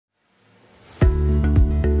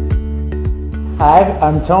Hi,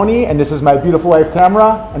 I'm Tony, and this is my beautiful wife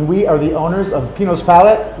Tamara, and we are the owners of Pinot's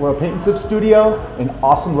Palette. We're a paint and sip studio in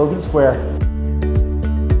awesome Logan Square.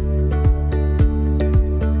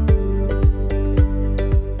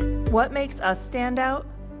 What makes us stand out?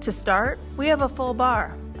 To start, we have a full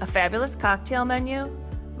bar, a fabulous cocktail menu,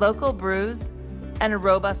 local brews, and a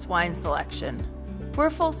robust wine selection. We're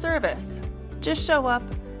full service. Just show up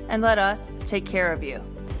and let us take care of you.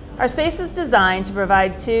 Our space is designed to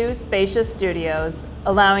provide 2 spacious studios,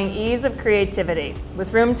 allowing ease of creativity,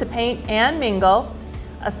 with room to paint and mingle,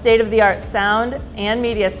 a state-of-the-art sound and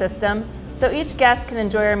media system, so each guest can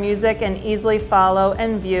enjoy our music and easily follow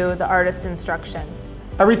and view the artist's instruction.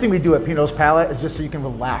 Everything we do at Pinot's Palette is just so you can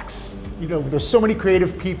relax. You know, there's so many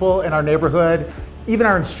creative people in our neighborhood. Even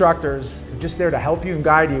our instructors are just there to help you and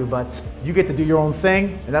guide you, but you get to do your own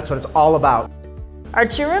thing, and that's what it's all about. Our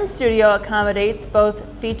 2-room studio accommodates both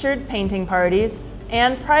featured painting parties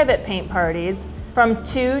and private paint parties from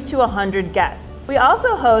 2 to 100 guests. We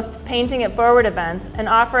also host Painting It Forward events and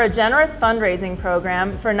offer a generous fundraising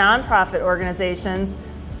program for nonprofit organizations,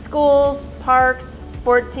 schools, parks,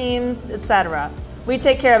 sport teams, etc. We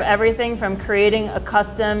take care of everything from creating a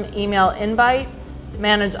custom email invite,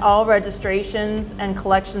 manage all registrations and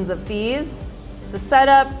collections of fees, the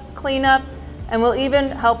setup, cleanup, and we'll even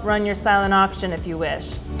help run your silent auction if you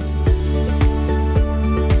wish.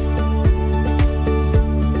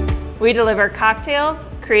 We deliver cocktails,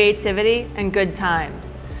 creativity, and good times.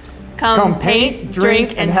 Come paint,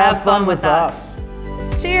 drink, and have fun with us.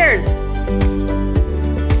 Cheers!